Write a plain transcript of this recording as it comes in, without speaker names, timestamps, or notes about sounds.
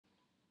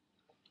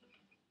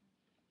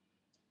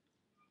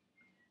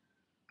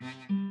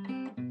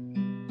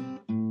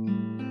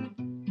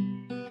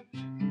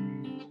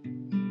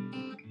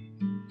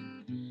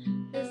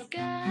The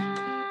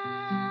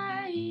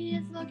sky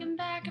is looking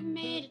back at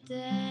me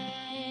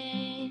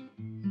today.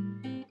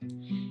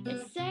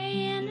 It's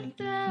saying to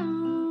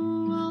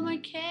throw all my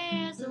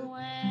cares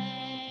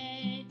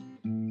away.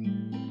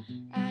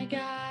 I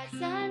got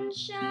sunshine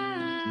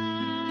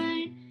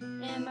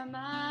in my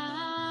mind.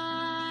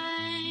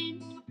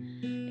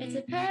 It's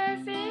a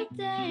perfect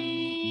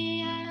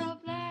day. I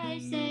hope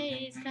life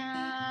stays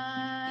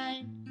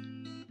kind.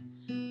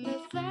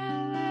 The flowers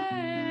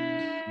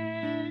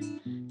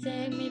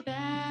take me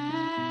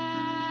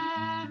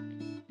back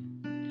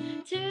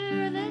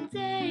to the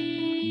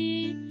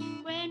day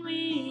when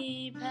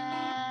we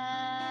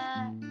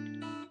packed.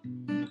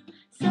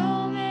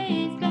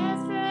 Soulmates,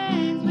 best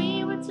friends,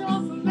 we would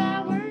talk for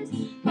hours,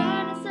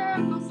 running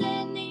circles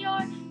in the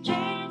yard,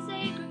 trading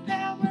sacred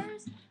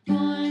powers.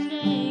 One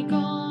day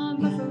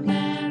gone, but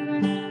forever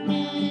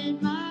in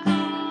my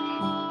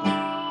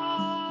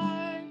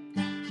heart.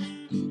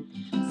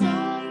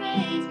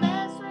 Soulmates,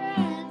 best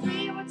friends,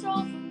 we would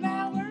talk for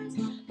hours,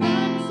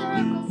 running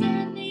circles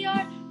in the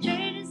yard,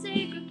 trading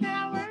secret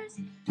powers.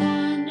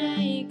 One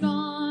day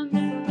gone,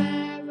 but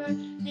forever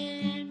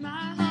in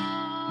my heart.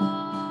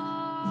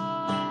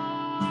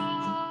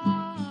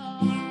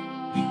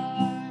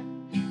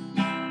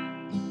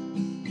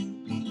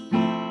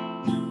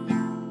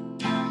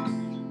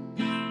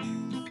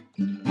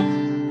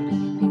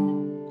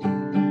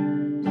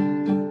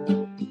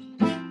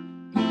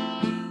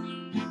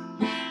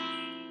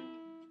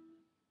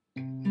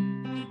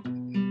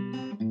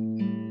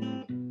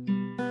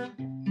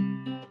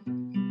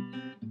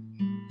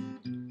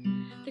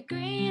 The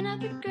green of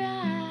the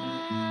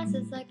grass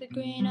is like the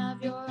green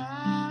of your eyes.